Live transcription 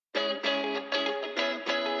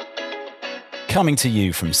Coming to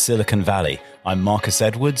you from Silicon Valley, I'm Marcus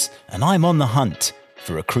Edwards, and I'm on the hunt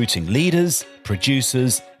for recruiting leaders,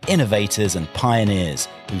 producers, innovators, and pioneers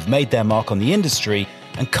who've made their mark on the industry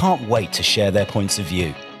and can't wait to share their points of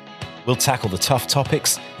view. We'll tackle the tough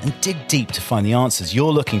topics and dig deep to find the answers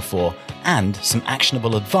you're looking for and some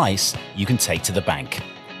actionable advice you can take to the bank.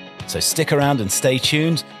 So stick around and stay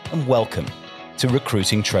tuned, and welcome to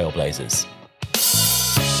Recruiting Trailblazers.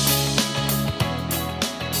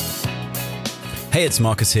 Hey, it's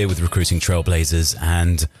Marcus here with Recruiting Trailblazers,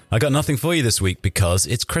 and I got nothing for you this week because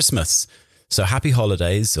it's Christmas. So happy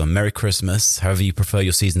holidays, or Merry Christmas, however you prefer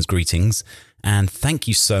your season's greetings. And thank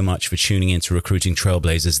you so much for tuning in to Recruiting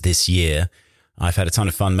Trailblazers this year. I've had a ton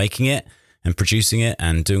of fun making it and producing it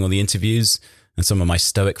and doing all the interviews and some of my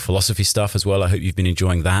Stoic philosophy stuff as well. I hope you've been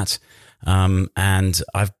enjoying that. And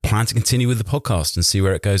I've planned to continue with the podcast and see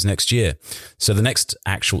where it goes next year. So the next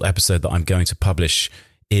actual episode that I'm going to publish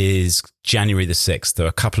is January the 6th, or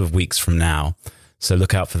a couple of weeks from now. So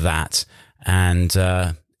look out for that. And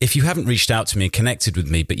if you haven't reached out to me and connected with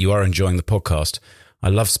me, but you are enjoying the podcast, I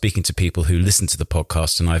love speaking to people who listen to the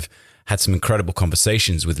podcast, and I've had some incredible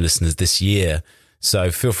conversations with listeners this year.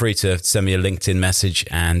 So feel free to send me a LinkedIn message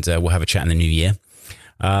and we'll have a chat in the new year.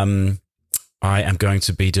 I am going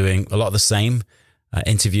to be doing a lot of the same,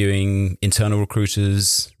 interviewing internal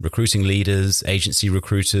recruiters, recruiting leaders, agency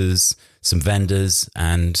recruiters, some vendors,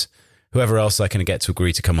 and whoever else I can get to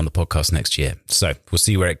agree to come on the podcast next year. So we'll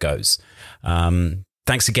see where it goes.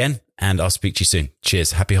 Thanks again, and I'll speak to you soon.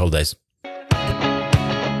 Cheers. Happy holidays.